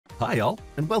Hi all,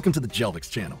 and welcome to the Jelvix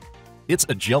channel. It's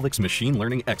a Jelvix machine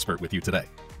learning expert with you today.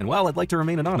 And while I'd like to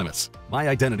remain anonymous, my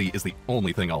identity is the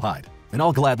only thing I'll hide, and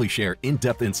I'll gladly share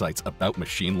in-depth insights about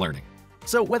machine learning.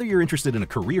 So whether you're interested in a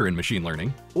career in machine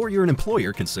learning, or you're an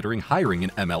employer considering hiring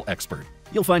an ML expert,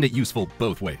 you'll find it useful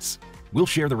both ways. We'll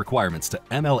share the requirements to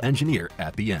ML engineer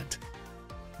at the end.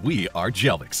 We are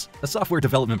Jelvix, a software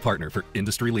development partner for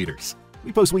industry leaders.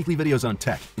 We post weekly videos on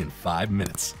tech in 5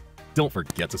 minutes. Don't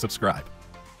forget to subscribe.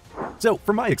 So,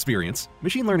 from my experience,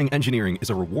 machine learning engineering is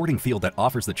a rewarding field that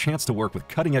offers the chance to work with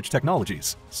cutting-edge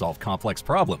technologies, solve complex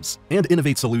problems, and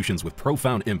innovate solutions with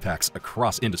profound impacts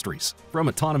across industries, from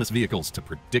autonomous vehicles to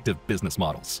predictive business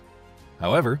models.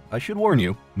 However, I should warn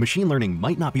you, machine learning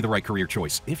might not be the right career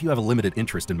choice if you have a limited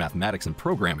interest in mathematics and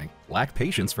programming, lack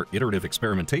patience for iterative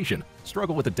experimentation,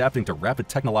 struggle with adapting to rapid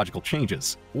technological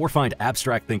changes, or find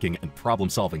abstract thinking and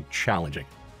problem-solving challenging.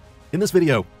 In this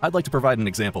video, I'd like to provide an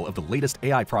example of the latest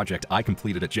AI project I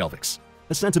completed at Jelvix,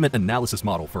 a sentiment analysis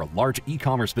model for a large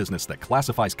e-commerce business that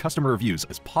classifies customer reviews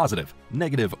as positive,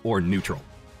 negative, or neutral.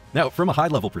 Now, from a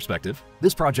high-level perspective,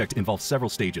 this project involves several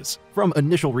stages, from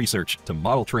initial research to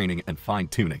model training and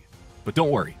fine-tuning. But don't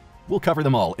worry, we'll cover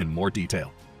them all in more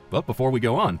detail. But before we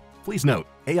go on, please note,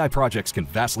 AI projects can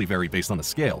vastly vary based on the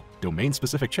scale,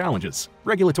 domain-specific challenges,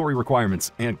 regulatory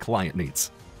requirements, and client needs.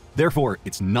 Therefore,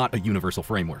 it's not a universal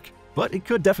framework, but it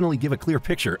could definitely give a clear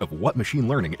picture of what machine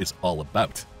learning is all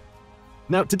about.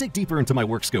 Now, to dig deeper into my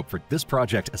work scope for this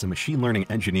project as a machine learning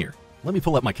engineer, let me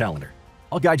pull up my calendar.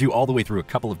 I'll guide you all the way through a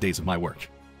couple of days of my work.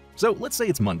 So let's say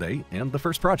it's Monday and the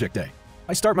first project day.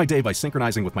 I start my day by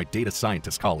synchronizing with my data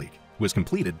scientist colleague, who has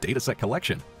completed dataset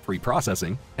collection,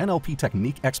 pre-processing, NLP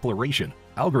technique exploration,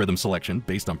 algorithm selection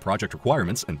based on project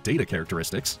requirements and data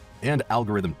characteristics, and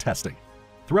algorithm testing.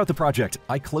 Throughout the project,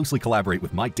 I closely collaborate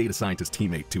with my data scientist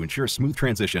teammate to ensure a smooth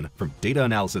transition from data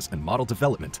analysis and model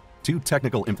development to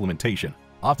technical implementation,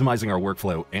 optimizing our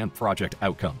workflow and project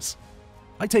outcomes.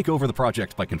 I take over the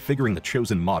project by configuring the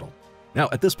chosen model. Now,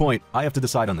 at this point, I have to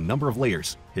decide on the number of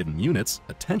layers, hidden units,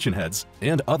 attention heads,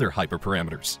 and other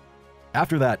hyperparameters.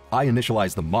 After that, I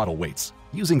initialize the model weights,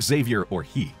 using Xavier or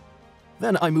He.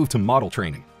 Then I move to model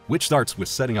training, which starts with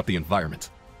setting up the environment.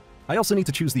 I also need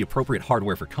to choose the appropriate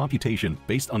hardware for computation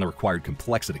based on the required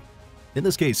complexity. In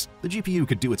this case, the GPU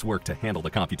could do its work to handle the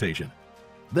computation.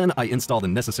 Then I install the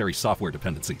necessary software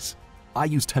dependencies. I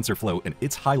use TensorFlow and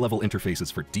its high-level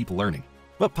interfaces for deep learning,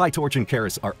 but PyTorch and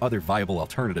Keras are other viable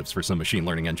alternatives for some machine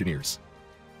learning engineers.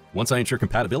 Once I ensure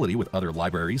compatibility with other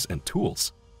libraries and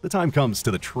tools, the time comes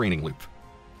to the training loop.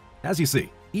 As you see,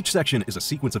 each section is a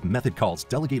sequence of method calls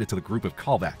delegated to the group of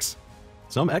callbacks.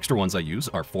 Some extra ones I use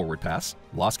are forward pass,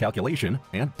 loss calculation,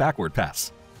 and backward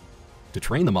pass. To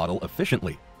train the model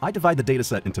efficiently, I divide the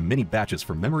dataset into mini batches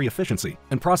for memory efficiency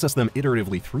and process them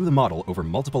iteratively through the model over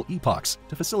multiple epochs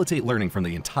to facilitate learning from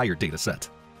the entire dataset.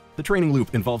 The training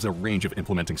loop involves a range of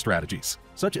implementing strategies,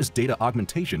 such as data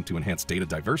augmentation to enhance data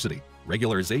diversity,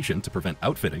 regularization to prevent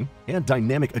outfitting, and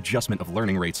dynamic adjustment of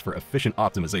learning rates for efficient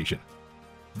optimization.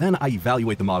 Then I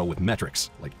evaluate the model with metrics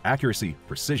like accuracy,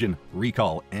 precision,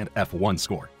 recall, and F1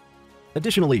 score.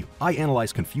 Additionally, I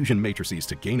analyze confusion matrices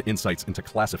to gain insights into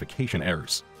classification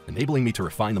errors, enabling me to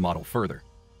refine the model further.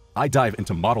 I dive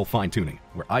into model fine-tuning,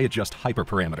 where I adjust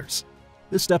hyperparameters.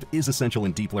 This step is essential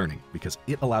in deep learning because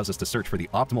it allows us to search for the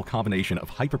optimal combination of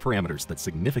hyperparameters that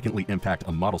significantly impact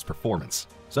a model's performance,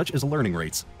 such as learning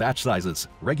rates, batch sizes,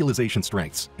 regularization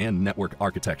strengths, and network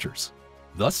architectures.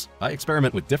 Thus, I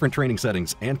experiment with different training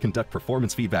settings and conduct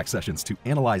performance feedback sessions to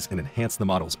analyze and enhance the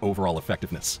model's overall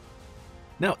effectiveness.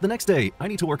 Now, the next day, I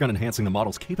need to work on enhancing the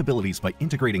model's capabilities by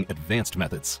integrating advanced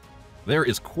methods. There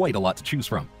is quite a lot to choose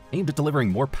from, aimed at delivering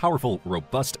more powerful,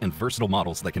 robust, and versatile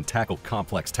models that can tackle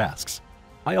complex tasks.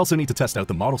 I also need to test out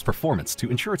the model's performance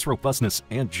to ensure its robustness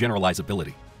and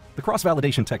generalizability. The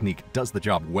cross-validation technique does the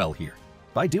job well here.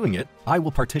 By doing it, I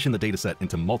will partition the dataset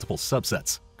into multiple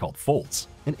subsets, called folds,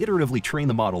 and iteratively train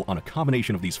the model on a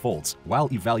combination of these folds while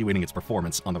evaluating its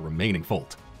performance on the remaining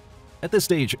fold. At this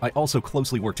stage, I also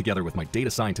closely work together with my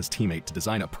data scientist teammate to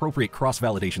design appropriate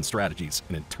cross-validation strategies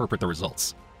and interpret the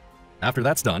results. After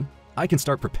that's done, I can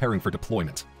start preparing for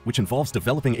deployment, which involves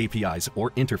developing APIs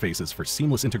or interfaces for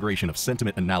seamless integration of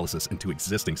sentiment analysis into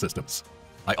existing systems.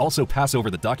 I also pass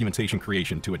over the documentation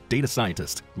creation to a data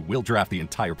scientist who will draft the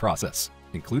entire process,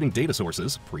 including data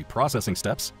sources, pre-processing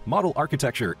steps, model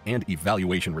architecture, and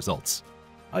evaluation results.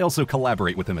 I also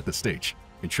collaborate with him at this stage,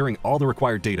 ensuring all the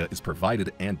required data is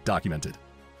provided and documented.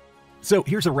 So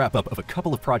here's a wrap-up of a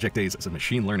couple of project days as a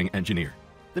machine learning engineer.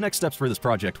 The next steps for this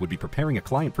project would be preparing a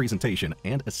client presentation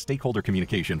and a stakeholder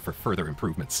communication for further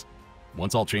improvements.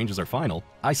 Once all changes are final,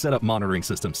 I set up monitoring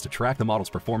systems to track the model's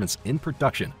performance in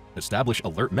production, establish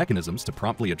alert mechanisms to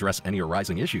promptly address any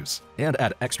arising issues, and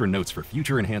add extra notes for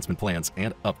future enhancement plans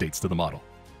and updates to the model.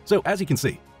 So as you can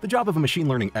see, the job of a machine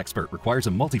learning expert requires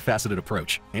a multifaceted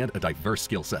approach and a diverse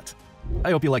skill set.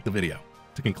 I hope you liked the video.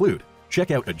 To conclude,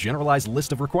 check out a generalized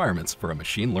list of requirements for a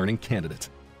machine learning candidate.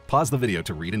 Pause the video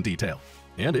to read in detail.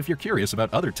 And if you're curious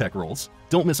about other tech roles,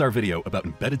 don't miss our video about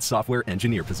embedded software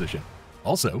engineer position.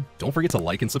 Also, don't forget to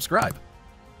like and subscribe.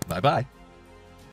 Bye-bye.